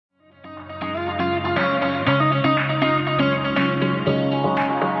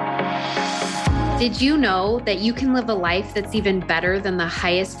Did you know that you can live a life that's even better than the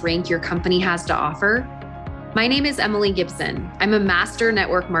highest rank your company has to offer? My name is Emily Gibson. I'm a master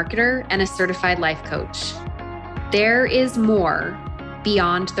network marketer and a certified life coach. There is more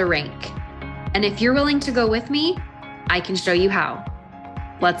beyond the rank. And if you're willing to go with me, I can show you how.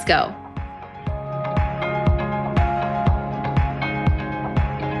 Let's go.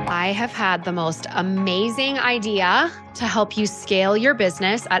 I have had the most amazing idea to help you scale your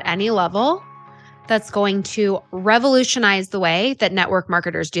business at any level that's going to revolutionize the way that network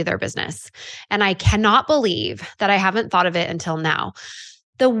marketers do their business. And I cannot believe that I haven't thought of it until now.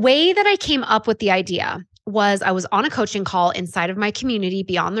 The way that I came up with the idea was I was on a coaching call inside of my community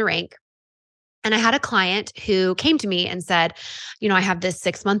Beyond the Rank. And I had a client who came to me and said, I have this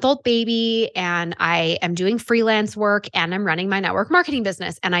 6-month-old baby and I am doing freelance work and I'm running my network marketing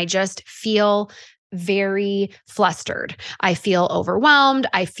business. And I just feel very flustered. I feel overwhelmed.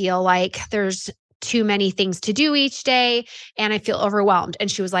 I feel like there's too many things to do each day and I feel overwhelmed. And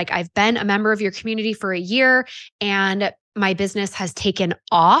she was like, I've been a member of your community for a year and my business has taken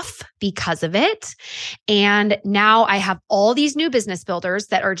off because of it. And now I have all these new business builders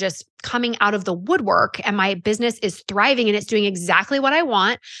that are just coming out of the woodwork and my business is thriving and it's doing exactly what I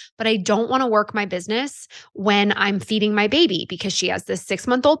want, but I don't want to work my business when I'm feeding my baby because she has this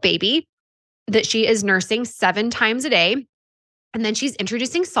 6-month-old baby that she is nursing 7 times a day. And then she's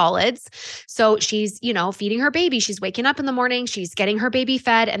introducing solids. So she's, feeding her baby. She's waking up in the morning. She's getting her baby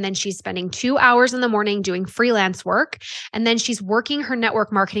fed. And then she's spending 2 hours in the morning doing freelance work. And then she's working her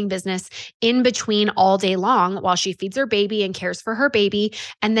network marketing business in between all day long while she feeds her baby and cares for her baby.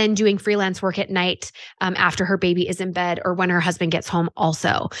 And then doing freelance work at night after her baby is in bed or when her husband gets home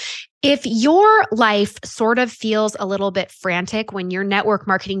also. If your life sort of feels a little bit frantic when your network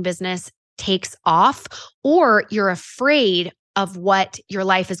marketing business takes off, or you're afraid of what your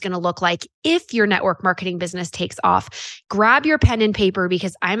life is going to look like if your network marketing business takes off, grab your pen and paper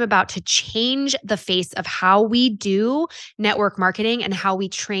because I'm about to change the face of how we do network marketing and how we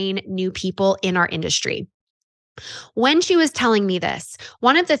train new people in our industry. When she was telling me this,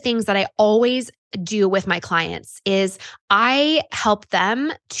 one of the things that I always do with my clients is I help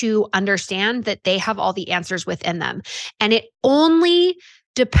them to understand that they have all the answers within them. And it only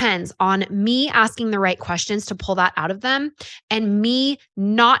depends on me asking the right questions to pull that out of them and me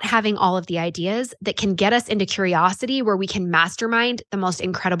not having all of the ideas that can get us into curiosity where we can mastermind the most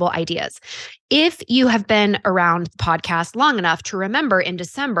incredible ideas. If you have been around the podcast long enough to remember in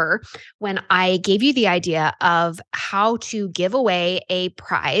December when I gave you the idea of how to give away a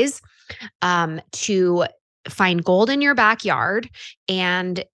prize to find gold in your backyard,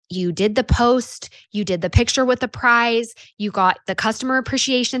 and you did the post, you did the picture with the prize, you got the customer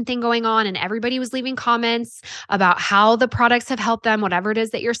appreciation thing going on, and everybody was leaving comments about how the products have helped them, whatever it is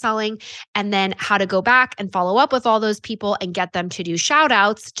that you're selling, and then how to go back and follow up with all those people and get them to do shout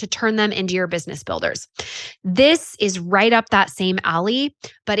outs to turn them into your business builders. This is right up that same alley,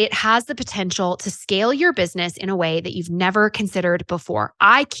 but it has the potential to scale your business in a way that you've never considered before.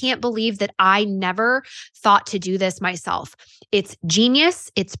 I can't believe that I never thought to do this myself. It's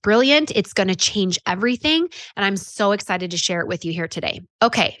genius. It's brilliant. It's going to change everything. And I'm so excited to share it with you here today.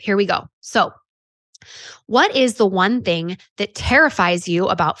 Okay, here we go. So, what is the one thing that terrifies you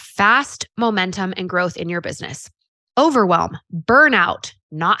about fast momentum and growth in your business? Overwhelm, burnout,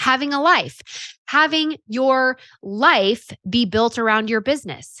 not having a life, having your life be built around your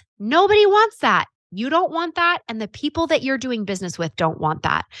business. Nobody wants that. You don't want that, and the people that you're doing business with don't want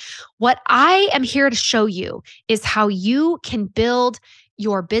that. What I am here to show you is how you can build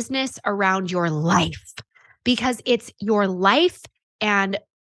your business around your life, because it's your life and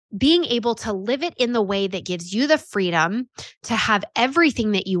being able to live it in the way that gives you the freedom to have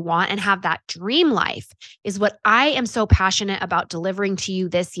everything that you want and have that dream life is what I am so passionate about delivering to you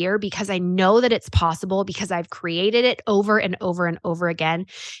this year, because I know that it's possible, because I've created it over and over and over again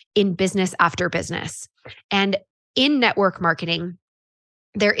in business after business. And in network marketing,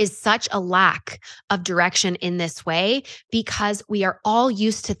 there is such a lack of direction in this way because we are all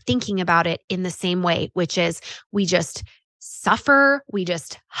used to thinking about it in the same way, which is we just suffer, we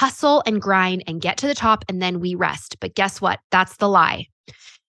just hustle and grind and get to the top and then we rest. But guess what? That's the lie.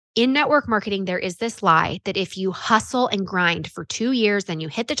 In network marketing, there is this lie that if you hustle and grind for 2 years, then you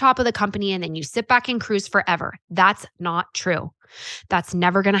hit the top of the company and then you sit back and cruise forever. That's not true. That's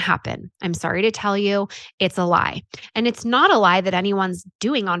never going to happen. I'm sorry to tell you, it's a lie. And it's not a lie that anyone's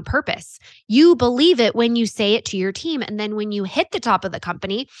doing on purpose. You believe it when you say it to your team. And then when you hit the top of the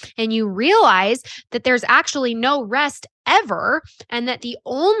company and you realize that there's actually no rest ever, and that the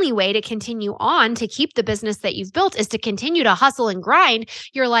only way to continue on to keep the business that you've built is to continue to hustle and grind,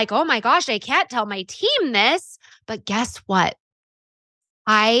 you're like, oh my gosh, I can't tell my team this. But guess what?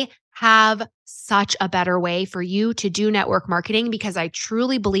 I have such a better way for you to do network marketing because I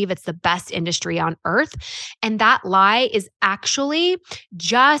truly believe it's the best industry on earth. And that lie is actually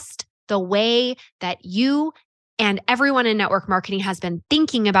just the way that you and everyone in network marketing has been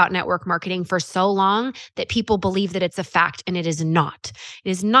thinking about network marketing for so long that people believe that it's a fact, and it is not.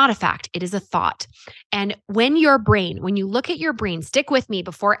 It is not a fact. It is a thought. And when you look at your brain, stick with me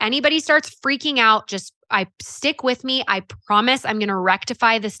before anybody starts freaking out, stick with me. I promise I'm going to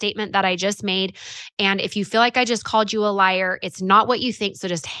rectify the statement that I just made. And if you feel like I just called you a liar, it's not what you think. So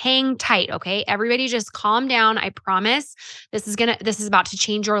just hang tight. Okay. Everybody just calm down. I promise this is about to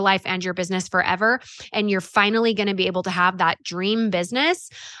change your life and your business forever. And you're finally going to be able to have that dream business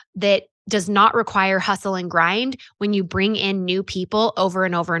that does not require hustle and grind when you bring in new people over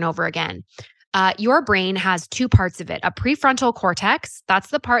and over and over again. Your brain has two parts of it: a prefrontal cortex, that's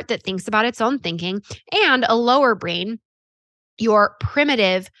the part that thinks about its own thinking, and a lower brain, your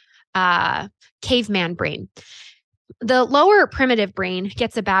primitive caveman brain. The lower primitive brain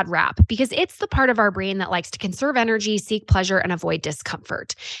gets a bad rap because it's the part of our brain that likes to conserve energy, seek pleasure, and avoid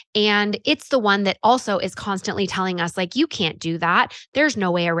discomfort. And it's the one that also is constantly telling us, like, you can't do that. There's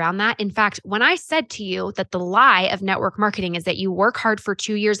no way around that. In fact, when I said to you that the lie of network marketing is that you work hard for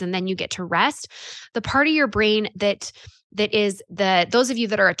 2 years and then you get to rest, the part of your brain that is those of you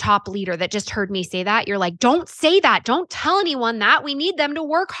that are a top leader that just heard me say that, you're like, don't say that. Don't tell anyone that. We need them to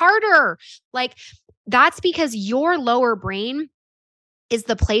work harder. Like, that's because your lower brain is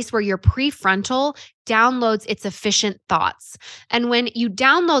the place where your prefrontal downloads its efficient thoughts. And when you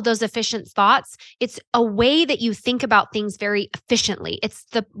download those efficient thoughts, it's a way that you think about things very efficiently. It's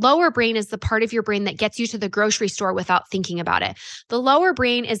the lower brain is the part of your brain that gets you to the grocery store without thinking about it. The lower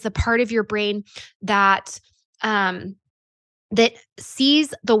brain is the part of your brain that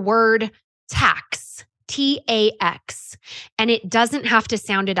sees the word tax, T-A-X, and it doesn't have to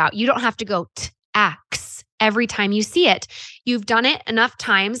sound it out. You don't have to go X every time you see it. You've done it enough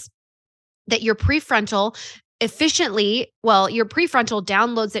times that your prefrontal downloads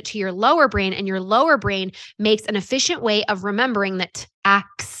it to your lower brain, and your lower brain makes an efficient way of remembering that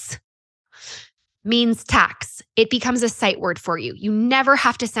X means tax. It becomes a sight word for you. You never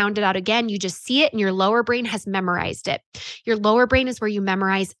have to sound it out again. You just see it and your lower brain has memorized it. Your lower brain is where you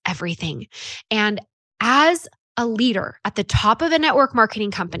memorize everything. And as a leader at the top of a network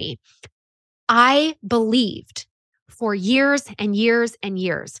marketing company, I believed for years and years and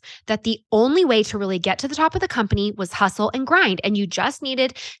years that the only way to really get to the top of the company was hustle and grind. And you just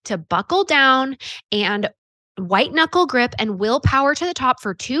needed to buckle down and white knuckle grip and willpower to the top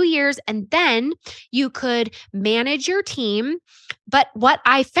for 2 years. And then you could manage your team. But what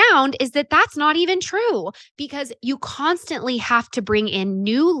I found is that that's not even true, because you constantly have to bring in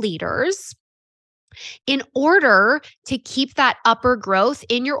new leaders in order to keep that upper growth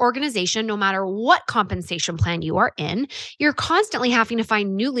in your organization. No matter what compensation plan you are in, you're constantly having to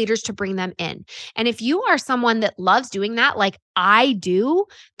find new leaders to bring them in. And if you are someone that loves doing that, like I do,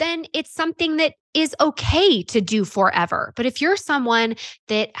 then it's something that is okay to do forever. But if you're someone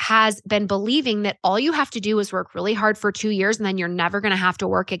that has been believing that all you have to do is work really hard for 2 years and then you're never going to have to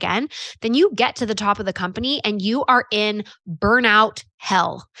work again, then you get to the top of the company and you are in burnout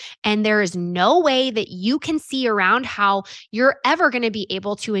hell. And there is no way that you can see around how you're ever going to be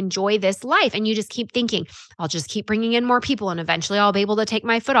able to enjoy this life. And you just keep thinking, I'll just keep bringing in more people and eventually I'll be able to take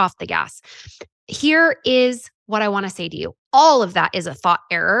my foot off the gas. Here is what I want to say to you. All of that is a thought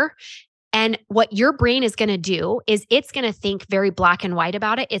error. And what your brain is going to do is it's going to think very black and white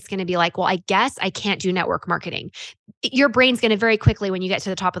about it. It's going to be like, well, I guess I can't do network marketing. Your brain's going to very quickly, when you get to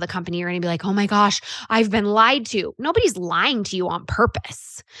the top of the company, you're going to be like, oh my gosh, I've been lied to. Nobody's lying to you on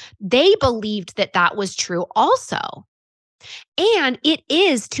purpose. They believed that that was true also. And it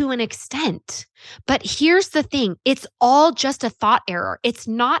is to an extent. But here's the thing. It's all just a thought error. It's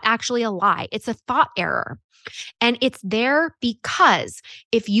not actually a lie. It's a thought error. And it's there because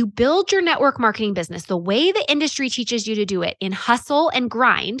if you build your network marketing business the way the industry teaches you to do it, in hustle and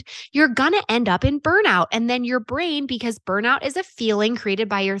grind, you're going to end up in burnout. And then your brain, because burnout is a feeling created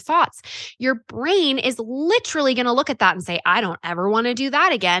by your thoughts, your brain is literally going to look at that and say, I don't ever want to do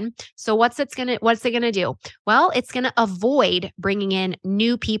that again. So what's it going to do? Well, it's going to avoid bringing in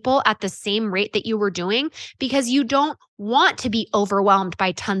new people at the same rate rate that you were doing because you don't want to be overwhelmed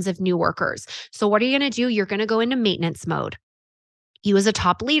by tons of new workers. So what are you going to do? You're going to go into maintenance mode. You as a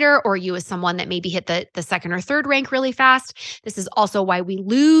top leader, or you as someone that maybe hit the second or third rank really fast. This is also why we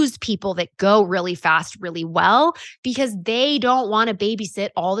lose people that go really fast, really well, because they don't want to babysit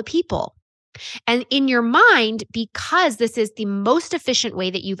all the people. And in your mind, because this is the most efficient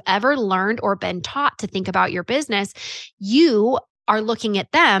way that you've ever learned or been taught to think about your business, you are looking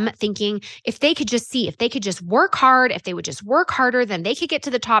at them thinking, if they could just work hard, if they would just work harder, then they could get to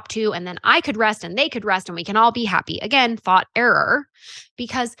the top 2 and then I could rest and they could rest and we can all be happy. Again, thought error,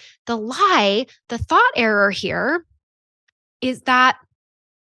 because the thought error here is that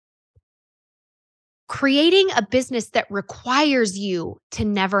creating a business that requires you to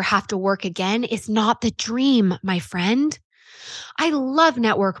never have to work again is not the dream, my friend. I love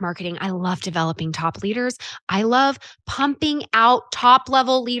network marketing. I love developing top leaders. I love pumping out top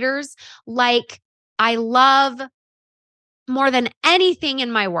level leaders like I love more than anything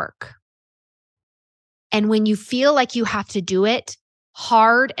in my work. And when you feel like you have to do it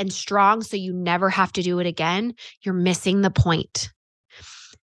hard and strong so you never have to do it again, you're missing the point.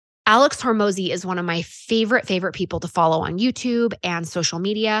 Alex Hormozi is one of my favorite people to follow on YouTube and social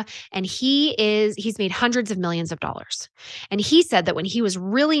media. And he's made hundreds of millions of dollars. And he said that when he was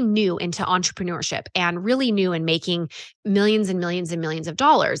really new into entrepreneurship and really new in making millions and millions and millions of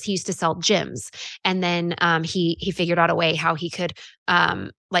dollars, he used to sell gyms. And then he figured out a way how he could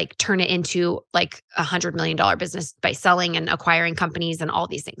turn it into like $100 million business by selling and acquiring companies and all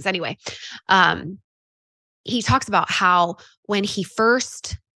these things. Anyway, he talks about how when he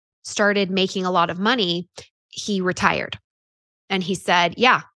first started making a lot of money, he retired. And he said,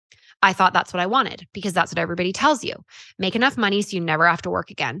 yeah, I thought that's what I wanted because that's what everybody tells you. Make enough money so you never have to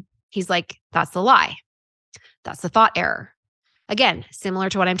work again. He's like, that's the lie. That's the thought error. Again, similar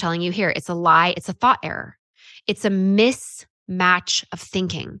to what I'm telling you here. It's a lie. It's a thought error. It's a mismatch of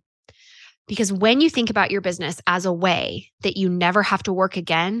thinking. Because when you think about your business as a way that you never have to work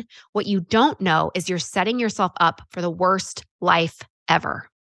again, what you don't know is you're setting yourself up for the worst life ever.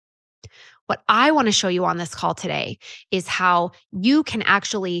 What I want to show you on this call today is how you can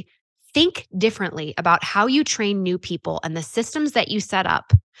actually think differently about how you train new people and the systems that you set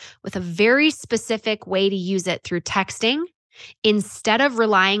up with a very specific way to use it through texting instead of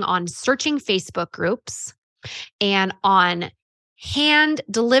relying on searching Facebook groups and on hand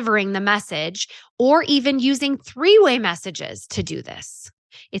delivering the message or even using 3-way messages to do this.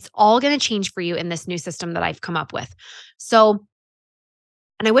 It's all going to change for you in this new system that I've come up with.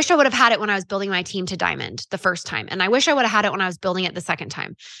 And I wish I would have had it when I was building my team to Diamond the first time. And I wish I would have had it when I was building it the second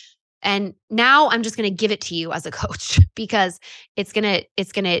time. And now I'm just going to give it to you as a coach because it's going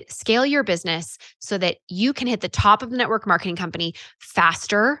to scale your business so that you can hit the top of the network marketing company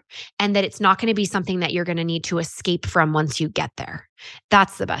faster and that it's not going to be something that you're going to need to escape from once you get there.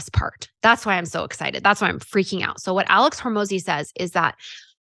 That's the best part. That's why I'm so excited. That's why I'm freaking out. So what Alex Hormozi says is that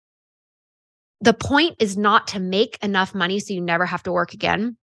the point is not to make enough money so you never have to work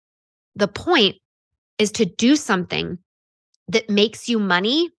again. The point is to do something that makes you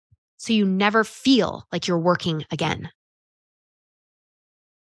money so you never feel like you're working again.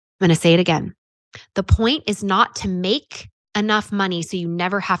 I'm going to say it again. The point is not to make enough money so you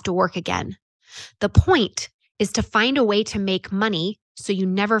never have to work again. The point is to find a way to make money so you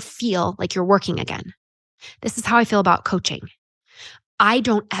never feel like you're working again. This is how I feel about coaching. I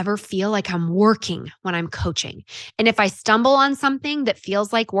don't ever feel like I'm working when I'm coaching. And if I stumble on something that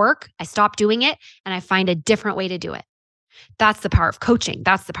feels like work, I stop doing it and I find a different way to do it. That's the power of coaching.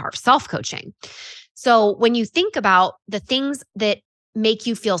 That's the power of self-coaching. So when you think about the things that make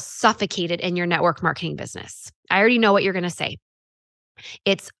you feel suffocated in your network marketing business, I already know what you're going to say.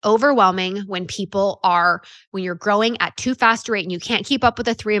 It's overwhelming when you're growing at too fast a rate and you can't keep up with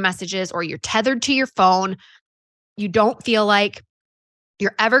the 3 messages, or you're tethered to your phone. You don't feel like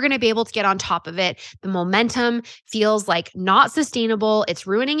you're ever going to be able to get on top of it. The momentum feels like not sustainable. It's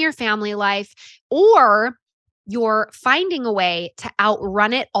ruining your family life, or you're finding a way to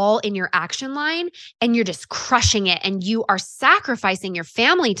outrun it all in your action line and you're just crushing it, and you are sacrificing your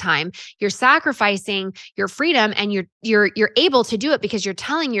family time, you're sacrificing your freedom, and you're able to do it because you're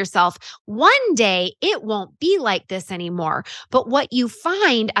telling yourself one day it won't be like this anymore. But what you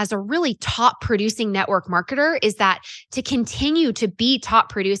find as a really top producing network marketer is that to continue to be top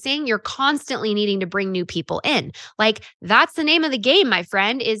producing, you're constantly needing to bring new people in. Like, that's the name of the game, my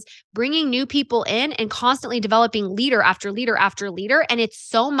friend, is bringing new people in and constantly developing leader after leader after leader. And it's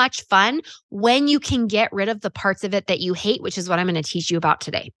so much fun when you can get rid of the parts of it that you hate, which is what I'm going to teach you about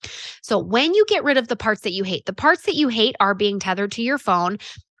today. So when you get rid of the parts that you hate are being tethered to your phone,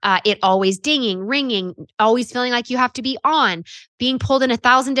 it always dinging, ringing, always feeling like you have to be on, being pulled in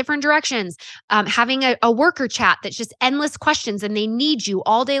 1,000 different directions, having a worker chat that's just endless questions and they need you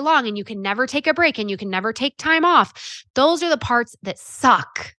all day long and you can never take a break and you can never take time off. Those are the parts that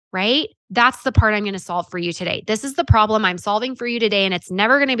suck, right? That's the part I'm going to solve for you today. This is the problem I'm solving for you today, and it's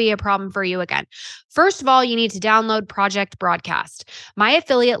never going to be a problem for you again. First of all, you need to download Project Broadcast. My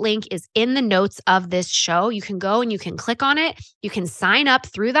affiliate link is in the notes of this show. You can go and you can click on it. You can sign up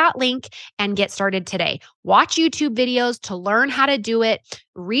through that link and get started today. Watch YouTube videos to learn how to do it.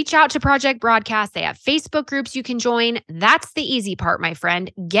 Reach out to Project Broadcast. They have Facebook groups you can join. That's the easy part, my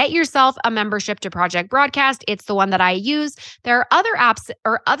friend. Get yourself a membership to Project Broadcast. It's the one that I use. There are other apps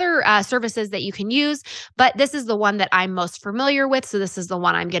or other services that you can use, but this is the one that I'm most familiar with. So this is the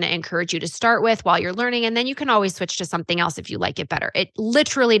one I'm going to encourage you to start with while you're learning. And then you can always switch to something else if you like it better. It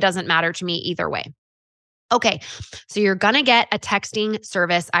literally doesn't matter to me either way. Okay, so you're going to get a texting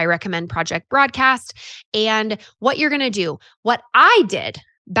service. I recommend Project Broadcast. And what you're going to do, what I did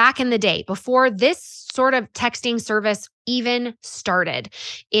back in the day before this sort of texting service even started,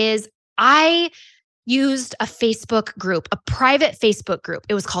 is I used a Facebook group, a private Facebook group.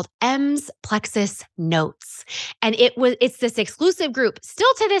 It was called M's Plexus Notes. And it's this exclusive group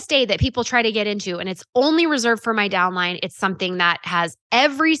still to this day that people try to get into. And it's only reserved for my downline. It's something that has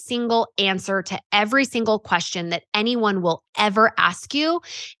every single answer to every single question that anyone will ever ask you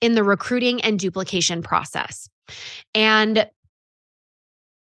in the recruiting and duplication process. And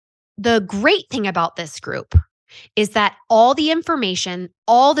the great thing about this group is that all the information,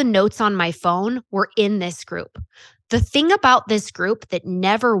 all the notes on my phone were in this group. The thing about this group that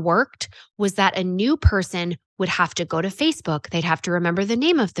never worked was that a new person would have to go to Facebook. They'd have to remember the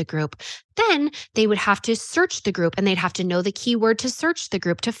name of the group. Then they would have to search the group and they'd have to know the keyword to search the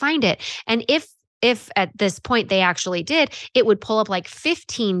group to find it. And if at this point they actually did, it would pull up like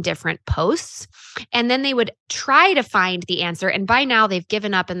 15 different posts and then they would try to find the answer. And by now they've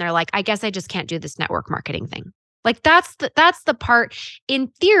given up and they're like, I guess I just can't do this network marketing thing. Like that's the part. In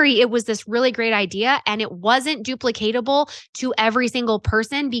theory, it was this really great idea and it wasn't duplicatable to every single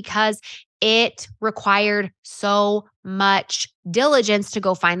person because it required so much diligence to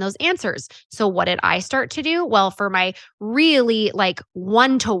go find those answers. So what did I start to do? Well, for my really like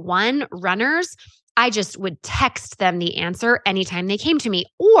one-to-one runners, I just would text them the answer anytime they came to me.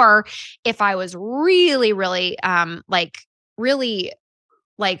 Or if I was really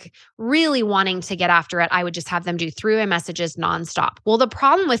wanting to get after it, I would just have them do three-way messages nonstop. Well, the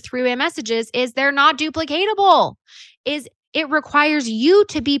problem with three-way messages is they're not duplicatable. It requires you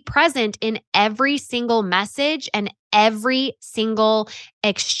to be present in every single message and every single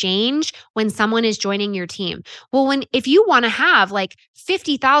exchange when someone is joining your team. Well, if you want to have like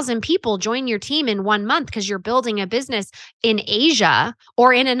 50,000 people join your team in 1 month because you're building a business in Asia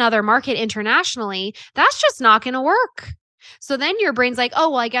or in another market internationally, that's just not going to work. So then your brain's like, oh,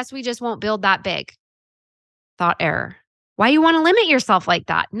 well, I guess we just won't build that big. Thought error. Why you want to limit yourself like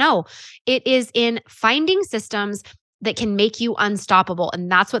that? No, it is in finding systems that can make you unstoppable.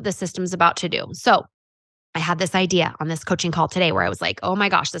 And that's what the system's about to do. So I had this idea on this coaching call today where I was like, oh my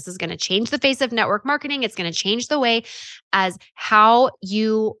gosh, this is going to change the face of network marketing. It's going to change the way as how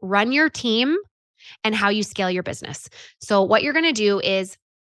you run your team and how you scale your business. So what you're going to do is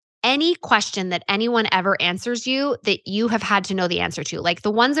any question that anyone ever answers you that you have had to know the answer to, like the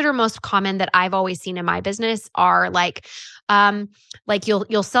ones that are most common that I've always seen in my business are like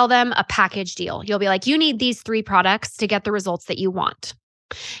you'll sell them a package deal. You'll be like, you need these 3 products to get the results that you want.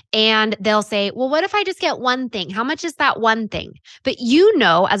 And they'll say, well, what if I just get one thing? How much is that one thing? But you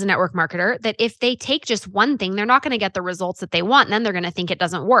know, as a network marketer, that if they take just one thing, they're not going to get the results that they want. And then they're going to think it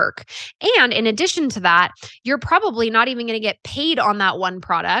doesn't work. And in addition to that, you're probably not even going to get paid on that one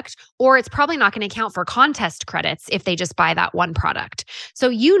product, or it's probably not going to count for contest credits if they just buy that one product. So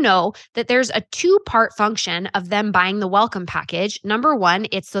you know that there's a 2-part function of them buying the welcome package. Number one,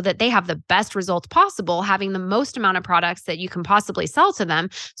 it's so that they have the best results possible, having the most amount of products that you can possibly sell to them,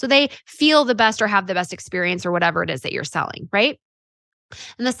 so they feel the best or have the best experience or whatever it is that you're selling, right?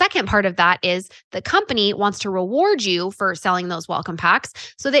 And the second part of that is the company wants to reward you for selling those welcome packs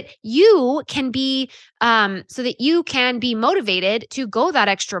so that you can be motivated to go that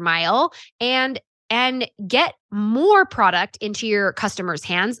extra mile and get more product into your customers'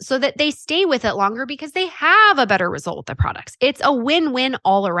 hands so that they stay with it longer because they have a better result with the products. It's a win-win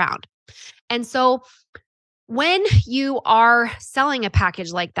all around. And so when you are selling a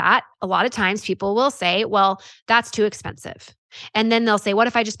package like that, a lot of times people will say, well, that's too expensive. And then they'll say, what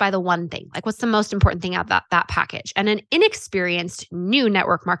if I just buy the one thing? Like, what's the most important thing out of that package? And an inexperienced new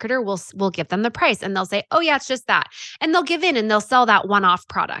network marketer will give them the price and they'll say, oh yeah, it's just that. And they'll give in and they'll sell that one-off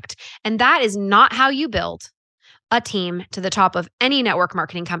product. And that is not how you build a team to the top of any network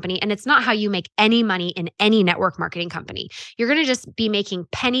marketing company. And it's not how you make any money in any network marketing company. You're going to just be making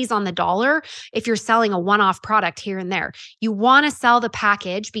pennies on the dollar if you're selling a one-off product here and there. You want to sell the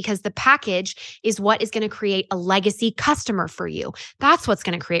package because the package is what is going to create a legacy customer for you. That's what's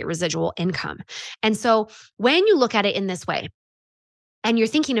going to create residual income. And so when you look at it in this way, and you're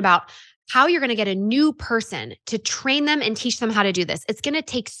thinking about how you're going to get a new person to train them and teach them how to do this. It's going to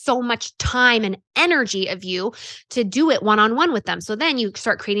take so much time and energy of you to do it one-on-one with them. So then you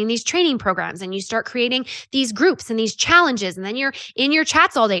start creating these training programs and you start creating these groups and these challenges. And then you're in your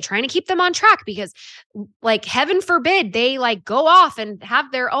chats all day trying to keep them on track because like heaven forbid they like go off and have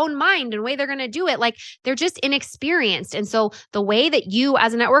their own mind and way they're going to do it. Like they're just inexperienced. And so the way that you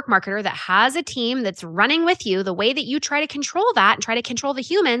as a network marketer that has a team that's running with you, the way that you try to control that and try to control the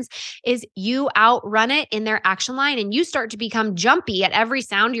humans is you outrun it in their action line and you start to become jumpy at every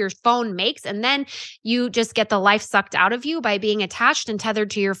sound your phone makes. And then you just get the life sucked out of you by being attached and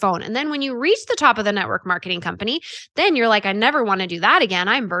tethered to your phone. And then when you reach the top of the network marketing company, then you're like, I never want to do that again.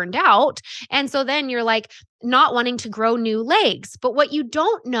 I'm burned out. And so then you're like, not wanting to grow new legs. But what you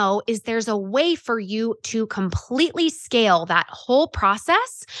don't know is there's a way for you to completely scale that whole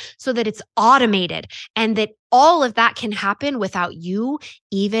process so that it's automated and that all of that can happen without you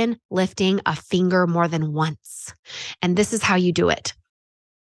even lifting a finger more than once. And this is how you do it.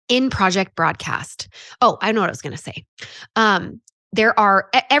 In Project Broadcast. Oh, I know what I was going to say.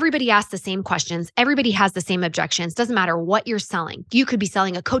 Everybody asks the same questions. Everybody has the same objections. Doesn't matter what you're selling. You could be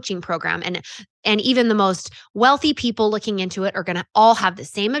selling a coaching program and even the most wealthy people looking into it are going to all have the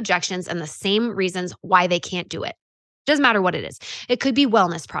same objections and the same reasons why they can't do it. Doesn't matter what it is. It could be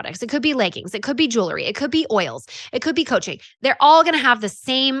wellness products. It could be leggings. It could be jewelry. It could be oils. It could be coaching. They're all going to have the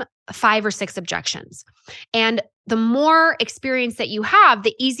same 5 or 6 objections. And the more experience that you have,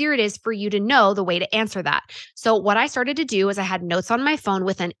 the easier it is for you to know the way to answer that. So what I started to do is I had notes on my phone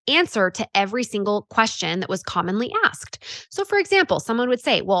with an answer to every single question that was commonly asked. So for example, someone would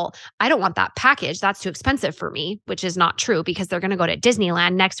say, well, I don't want that package. That's too expensive for me, which is not true because they're going to go to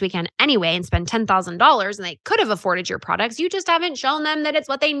Disneyland next weekend anyway and spend $10,000 and they could have afforded your products. You just haven't shown them that it's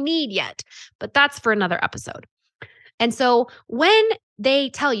what they need yet. But that's for another episode. And so when they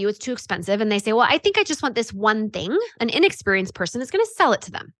tell you it's too expensive and they say, well, I think I just want this one thing, an inexperienced person is going to sell it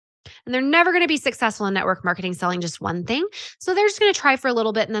to them. And they're never going to be successful in network marketing selling just one thing. So they're just going to try for a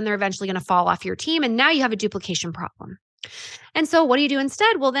little bit and then they're eventually going to fall off your team. And now you have a duplication problem. And so what do you do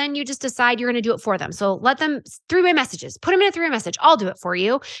instead? Well, then you just decide you're going to do it for them. So let them 3-way messages, put them in a 3-way message. I'll do it for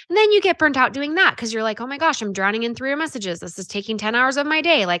you. And then you get burnt out doing that because you're like, oh my gosh, I'm drowning in 3-way messages. This is taking 10 hours of my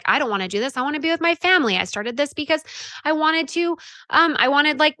day. Like, I don't want to do this. I want to be with my family. I started this because I wanted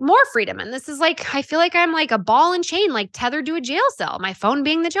like more freedom. And this is like, I feel like I'm like a ball and chain, like tethered to a jail cell, my phone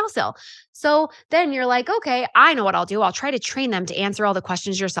being the jail cell. So then you're like, okay, I know what I'll do. I'll try to train them to answer all the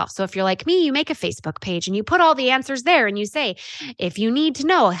questions yourself. So if you're like me, you make a Facebook page and you put all the answers there and you say, if you need to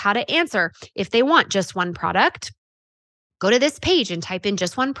know how to answer, if they want just one product, go to this page and type in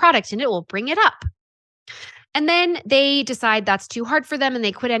just one product and it will bring it up. And then they decide that's too hard for them and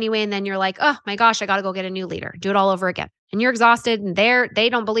they quit anyway. And then you're like, oh my gosh, I got to go get a new leader, do it all over again. And you're exhausted and they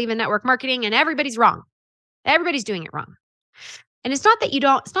don't believe in network marketing and everybody's wrong. Everybody's doing it wrong. And it's not that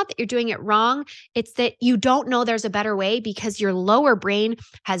you're doing it wrong. It's that you don't know there's a better way because your lower brain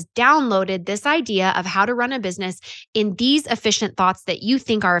has downloaded this idea of how to run a business in these efficient thoughts that you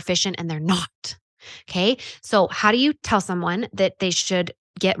think are efficient and they're not. Okay. So how do you tell someone that they should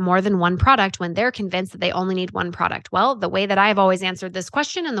get more than one product when they're convinced that they only need one product? Well, the way that I've always answered this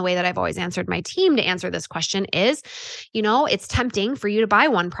question and the way that I've always answered my team to answer this question is, it's tempting for you to buy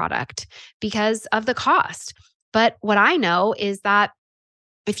one product because of the cost. But what I know is that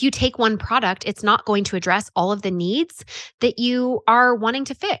if you take one product, it's not going to address all of the needs that you are wanting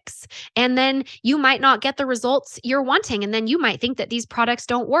to fix. And then you might not get the results you're wanting. And then you might think that these products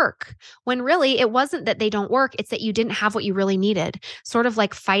don't work when really it wasn't that they don't work. It's that you didn't have what you really needed, sort of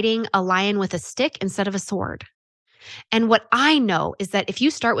like fighting a lion with a stick instead of a sword. And what I know is that if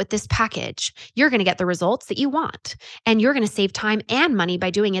you start with this package, you're going to get the results that you want. And you're going to save time and money by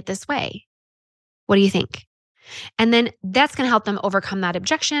doing it this way. What do you think? And then that's going to help them overcome that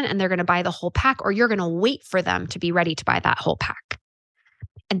objection and they're going to buy the whole pack, or you're going to wait for them to be ready to buy that whole pack.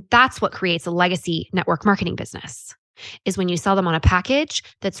 And that's what creates a legacy network marketing business, is when you sell them on a package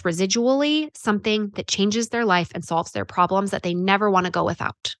that's residually something that changes their life and solves their problems that they never want to go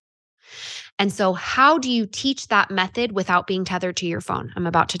without. And so how do you teach that method without being tethered to your phone? I'm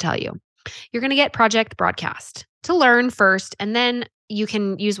about to tell you. You're going to get Project Broadcast to learn first, and then you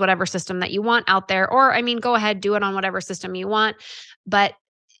can use whatever system that you want out there. Or, go ahead, do it on whatever system you want. But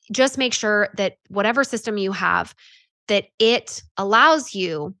just make sure that whatever system you have, that it allows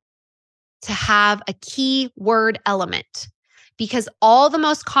you to have a keyword element. Because all the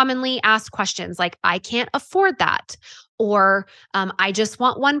most commonly asked questions, like, I can't afford that, or I just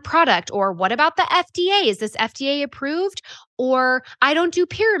want one product, or what about the FDA? Is this FDA approved? Or I don't do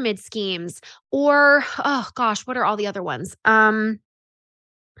pyramid schemes, or, oh gosh, what are all the other ones?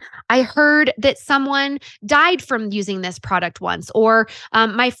 I heard that someone died from using this product once, or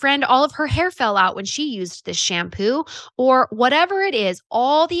my friend, all of her hair fell out when she used this shampoo, or whatever it is,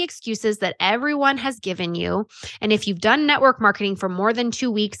 all the excuses that everyone has given you. And if you've done network marketing for more than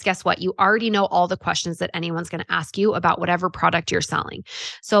 2 weeks, guess what? You already know all the questions that anyone's going to ask you about whatever product you're selling.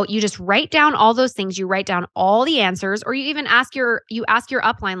 So you just write down all those things. You write down all the answers, or you even ask your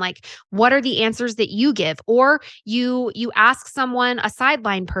upline, like, what are the answers that you give? Or you ask someone, a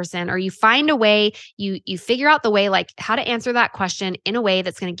sideline person, or you find a way, you figure out the way, like how to answer that question in a way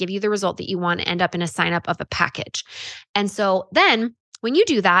that's going to give you the result that you want to end up in a sign up of a package. And so then when you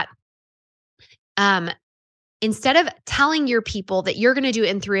do that, instead of telling your people that you're going to do it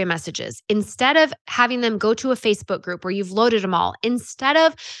in 3 messages, instead of having them go to a Facebook group where you've loaded them all, instead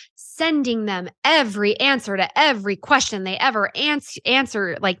of sending them every answer to every question they ever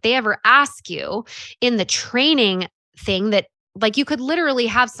answer, like they ever ask you in the training thing, that like you could literally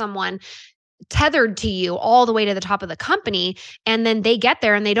have someone tethered to you all the way to the top of the company, and then they get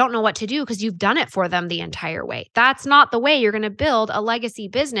there and they don't know what to do because you've done it for them the entire way. That's not the way you're going to build a legacy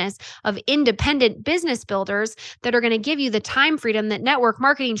business of independent business builders that are going to give you the time freedom that network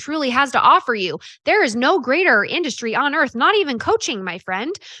marketing truly has to offer you. There is no greater industry on earth, not even coaching, my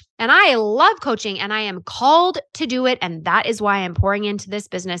friend. And I love coaching, and I am called to do it. And that is why I'm pouring into this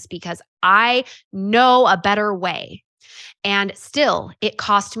business, because I know a better way. And still, it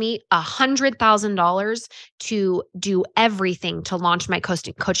cost me $100,000 to do everything to launch my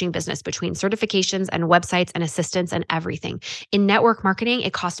coaching business, between certifications and websites and assistants and everything. In network marketing,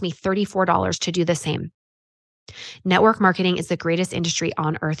 it cost me $34 to do the same. Network marketing is the greatest industry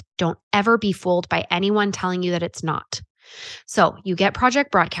on earth. Don't ever be fooled by anyone telling you that it's not. So you get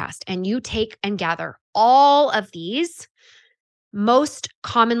Project Broadcast, and you take and gather all of these most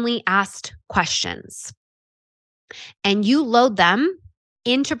commonly asked questions, and you load them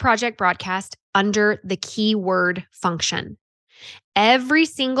into Project Broadcast under the keyword function. Every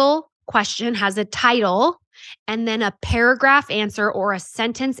single question has a title, and then a paragraph answer, or a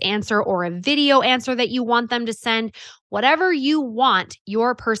sentence answer, or a video answer that you want them to send. Whatever you want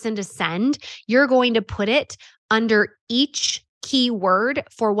your person to send, you're going to put it under each keyword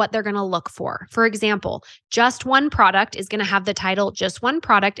for what they're going to look for. For example, just one product is going to have the title, just one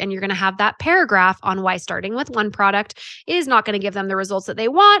product, and you're going to have that paragraph on why starting with one product is not going to give them the results that they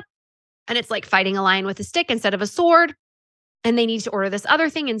want. And it's like fighting a lion with a stick instead of a sword, and they need to order this other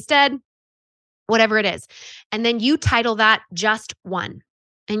thing instead, whatever it is. And then you title that just one,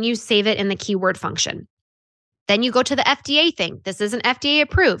 and you save it in the keyword function. Then you go to the FDA thing. This isn't FDA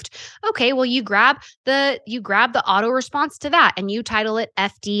approved. Okay, well, you grab the auto response to that, and you title it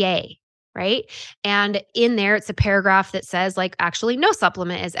FDA, right? And in there, it's a paragraph that says, like, actually, no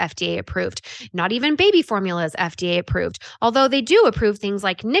supplement is FDA approved. Not even baby formula is FDA approved. Although they do approve things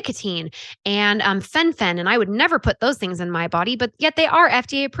like nicotine and fen-phen, and I would never put those things in my body, but yet they are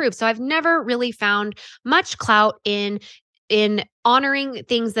FDA approved. So I've never really found much clout in honoring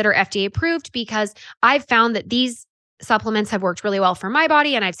things that are FDA approved, because I've found that these supplements have worked really well for my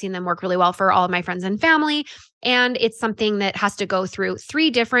body, and I've seen them work really well for all of my friends and family. And it's something that has to go through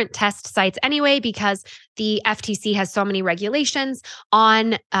 3 different test sites anyway, because the FTC has so many regulations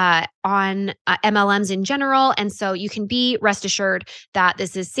on MLMs in general. And so you can be rest assured that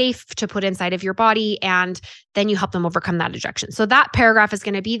this is safe to put inside of your body, and then you help them overcome that objection. So that paragraph is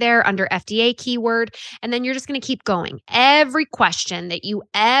going to be there under FDA keyword. And then you're just going to keep going. Every question that you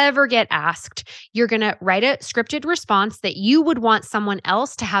ever get asked, you're going to write a scripted response that you would want someone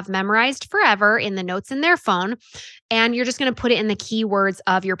else to have memorized forever in the notes in their phone. And you're just going to put it in the keywords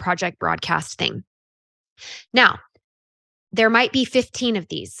of your Project Broadcast thing. Now, there might be 15 of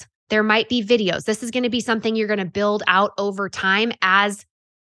these. There might be videos. This is going to be something you're going to build out over time as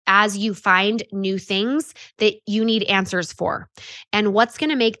you find new things that you need answers for. And what's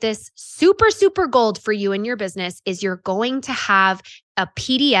going to make this super, super gold for you in your business is you're going to have a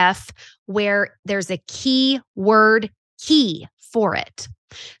PDF where there's a keyword key for it.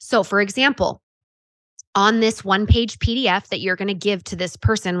 So for example, On this one-page PDF that you're going to give to this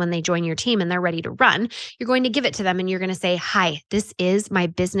person when they join your team and they're ready to run, you're going to give it to them and you're going to say, "Hi, this is my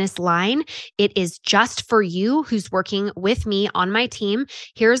business line. It is just for you who's working with me on my team.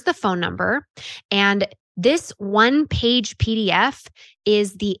 Here's the phone number." And this one-page PDF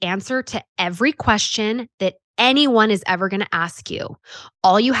is the answer to every question that anyone is ever going to ask you.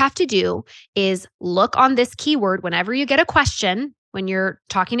 All you have to do is look on this keyword whenever you get a question, when you're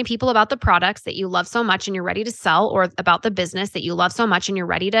talking to people about the products that you love so much and you're ready to sell, or about the business that you love so much and you're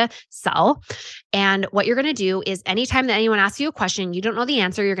ready to sell. And what you're going to do is anytime that anyone asks you a question, you don't know the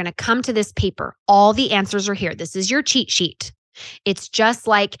answer, you're going to come to this paper. All the answers are here. This is your cheat sheet. It's just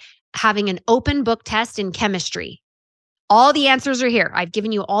like having an open book test in chemistry. All the answers are here. I've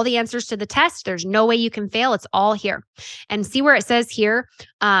given you all the answers to the test. There's no way you can fail. It's all here. And see where it says here,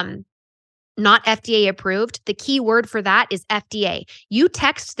 not FDA approved. The key word for that is FDA. You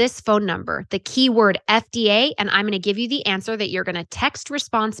text this phone number, the keyword FDA, and I'm going to give you the answer that you're going to text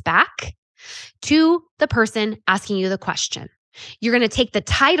response back to the person asking you the question. You're going to take the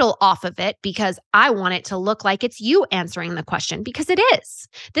title off of it because I want it to look like it's you answering the question, because it is.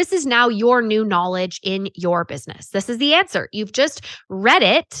 This is now your new knowledge in your business. This is the answer. You've just read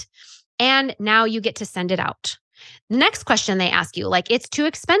it and now you get to send it out. The next question they ask you, like, it's too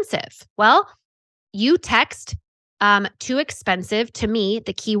expensive. Well, you text too expensive to me,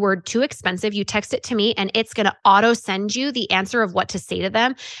 the keyword too expensive, you text it to me and it's going to auto send you the answer of what to say to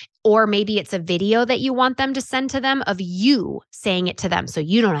them. Or maybe it's a video that you want them to send to them of you saying it to them. So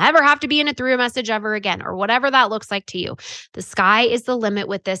you don't ever have to be in it through a message ever again, or whatever that looks like to you. The sky is the limit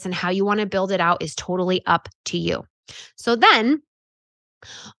with this, and how you want to build it out is totally up to you. So then,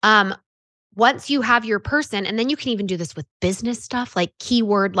 once you have your person, and then you can even do this with business stuff, like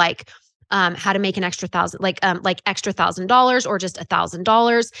keyword, like how to make an extra $1,000, like extra $1,000 or just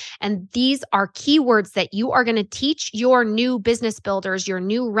 $1,000. And these are keywords that you are going to teach your new business builders, your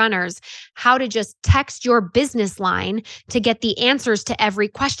new runners, how to just text your business line to get the answers to every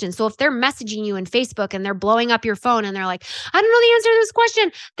question. So if they're messaging you in Facebook and they're blowing up your phone and they're like, "I don't know the answer to this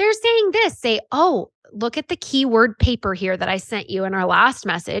question, they're saying this," say, "Oh, look at the keyword paper here that I sent you in our last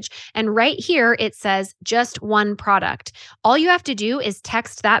message. And right here, it says just one product." All you have to do is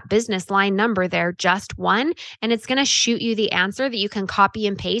text that business line number there, just one, and it's going to shoot you the answer that you can copy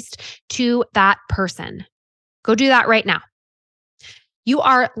and paste to that person. Go do that right now. You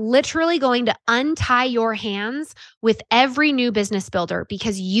are literally going to untie your hands with every new business builder,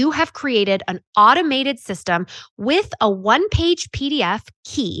 because you have created an automated system with a one-page PDF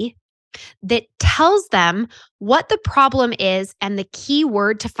key that tells them what the problem is and the key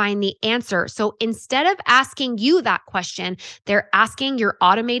word to find the answer. So instead of asking you that question, they're asking your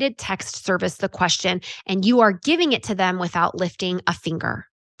automated text service the question, and you are giving it to them without lifting a finger.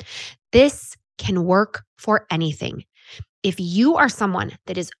 This can work for anything. If you are someone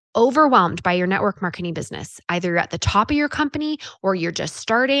that is overwhelmed by your network marketing business, either you're at the top of your company or you're just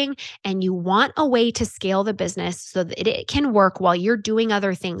starting and you want a way to scale the business so that it can work while you're doing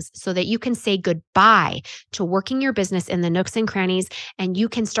other things, so that you can say goodbye to working your business in the nooks and crannies and you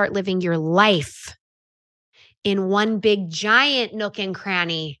can start living your life in one big giant nook and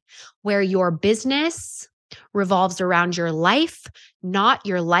cranny where your business revolves around your life, not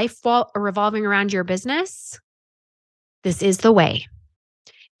your life revolving around your business, this is the way.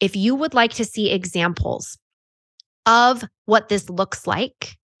 If you would like to see examples of what this looks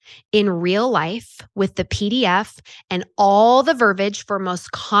like in real life with the PDF and all the verbiage for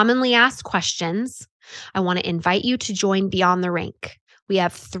most commonly asked questions, I want to invite you to join Beyond the Rank. We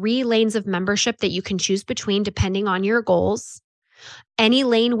have 3 lanes of membership that you can choose between depending on your goals. Any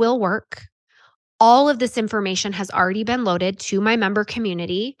lane will work. All of this information has already been loaded to my member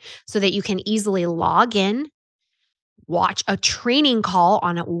community so that you can easily log in, watch a training call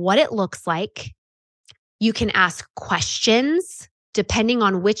on what it looks like. You can ask questions depending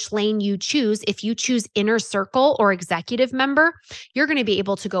on which lane you choose. If you choose Inner Circle or Executive Member, you're going to be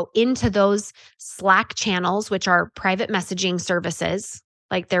able to go into those Slack channels, which are private messaging services.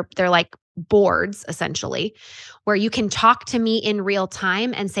 Like they're like boards essentially, where you can talk to me in real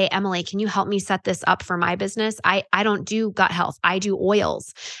time and say, "Emily, can you help me set this up for my business? I don't do gut health. I do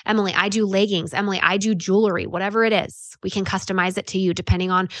oils. Emily, I do leggings. Emily, I do jewelry," whatever it is. We can customize it to you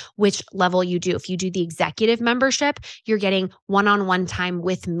depending on which level you do. If you do the executive membership, you're getting one-on-one time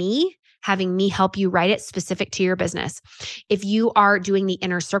with me, having me help you write it specific to your business. If you are doing the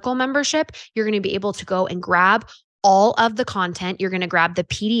Inner Circle membership, you're going to be able to go and grab all of the content. You're going to grab the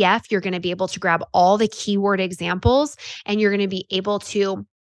PDF. You're going to be able to grab all the keyword examples, and you're going to be able to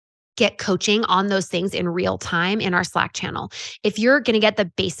get coaching on those things in real time in our Slack channel. If you're going to get the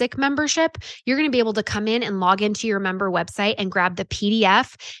basic membership, you're going to be able to come in and log into your member website and grab the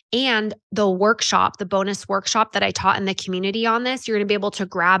PDF and the workshop, the bonus workshop that I taught in the community on this. You're going to be able to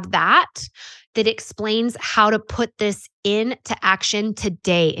grab that explains how to put this into action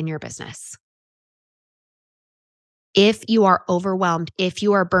today in your business. If you are overwhelmed, if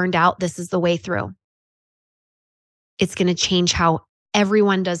you are burned out, this is the way through. It's going to change how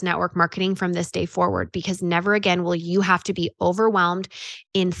everyone does network marketing from this day forward, because never again will you have to be overwhelmed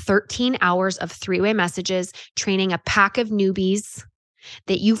in 13 hours of three-way messages, training a pack of newbies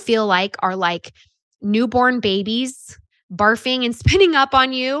that you feel like are like newborn babies, barfing and spinning up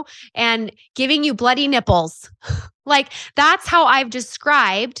on you and giving you bloody nipples. Like, that's how I've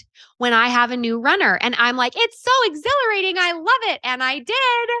described when I have a new runner. And I'm like, it's so exhilarating. I love it. And I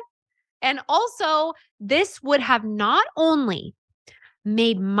did. And also, this would have not only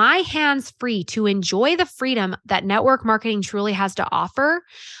made my hands free to enjoy the freedom that network marketing truly has to offer,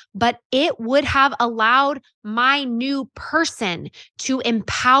 but it would have allowed my new person to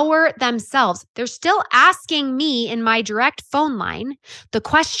empower themselves. They're still asking me in my direct phone line the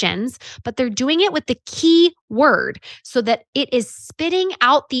questions, but they're doing it with the key word so that it is spitting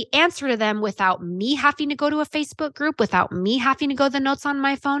out the answer to them without me having to go to a Facebook group, without me having to go to the notes on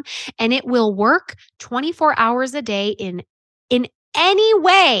my phone. And it will work 24 hours a day in any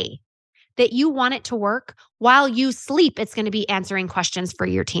way that you want it to work. While you sleep, it's going to be answering questions for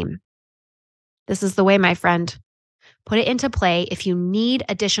your team. This is the way, my friend. Put it into play. If you need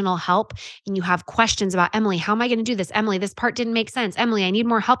additional help and you have questions about, Emily, how am I going to do this? Emily, this part didn't make sense. Emily, I need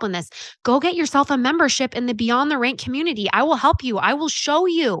more help on this. Go get yourself a membership in the Beyond the Rank community. I will help you. I will show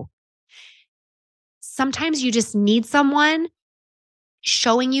you. Sometimes you just need someone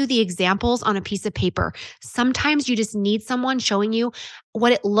showing you the examples on a piece of paper. Sometimes you just need someone showing you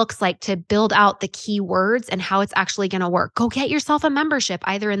what it looks like to build out the key words and how it's actually going to work. Go get yourself a membership,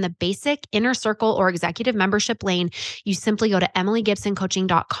 either in the basic, inner circle, or executive membership lane. You simply go to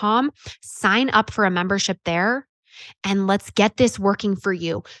emilygibsoncoaching.com, sign up for a membership there, and let's get this working for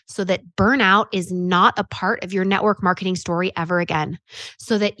you so that burnout is not a part of your network marketing story ever again.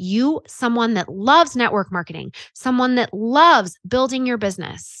 So that you, someone that loves network marketing, someone that loves building your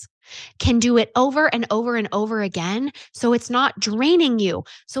business, can do it over and over and over again. So it's not draining you.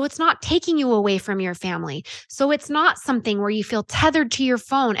 So it's not taking you away from your family. So it's not something where you feel tethered to your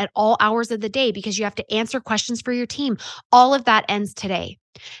phone at all hours of the day because you have to answer questions for your team. All of that ends today.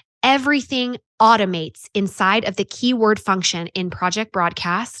 Everything automates inside of the keyword function in Project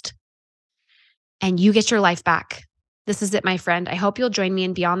Broadcast, and you get your life back. This is it, my friend. I hope you'll join me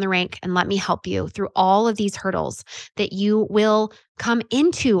in Beyond the Rank and let me help you through all of these hurdles that you will come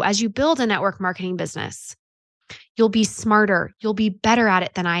into as you build a network marketing business. You'll be smarter. You'll be better at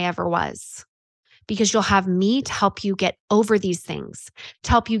it than I ever was, because you'll have me to help you get over these things, to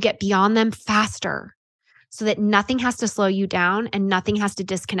help you get beyond them faster, so that nothing has to slow you down and nothing has to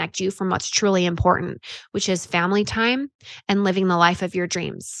disconnect you from what's truly important, which is family time and living the life of your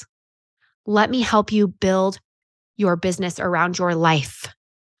dreams. Let me help you build your business around your life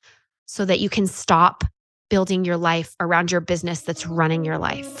so that you can stop building your life around your business that's running your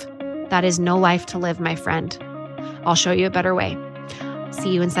life. That is no life to live, my friend. I'll show you a better way.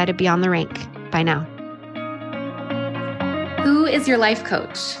 See you inside of Beyond the Rank. Bye now. Who is your life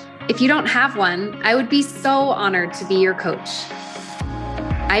coach? If you don't have one, I would be so honored to be your coach.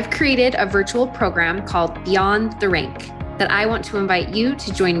 I've created a virtual program called Beyond the Rank that I want to invite you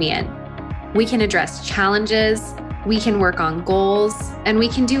to join me in. We can address challenges, we can work on goals, and we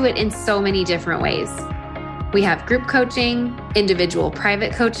can do it in so many different ways. We have group coaching, individual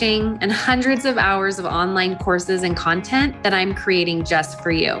private coaching, and hundreds of hours of online courses and content that I'm creating just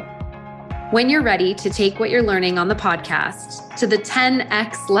for you. When you're ready to take what you're learning on the podcast to the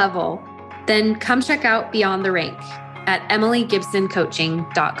 10x level, then come check out Beyond the Rank at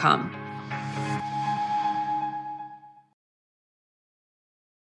emilygibsoncoaching.com.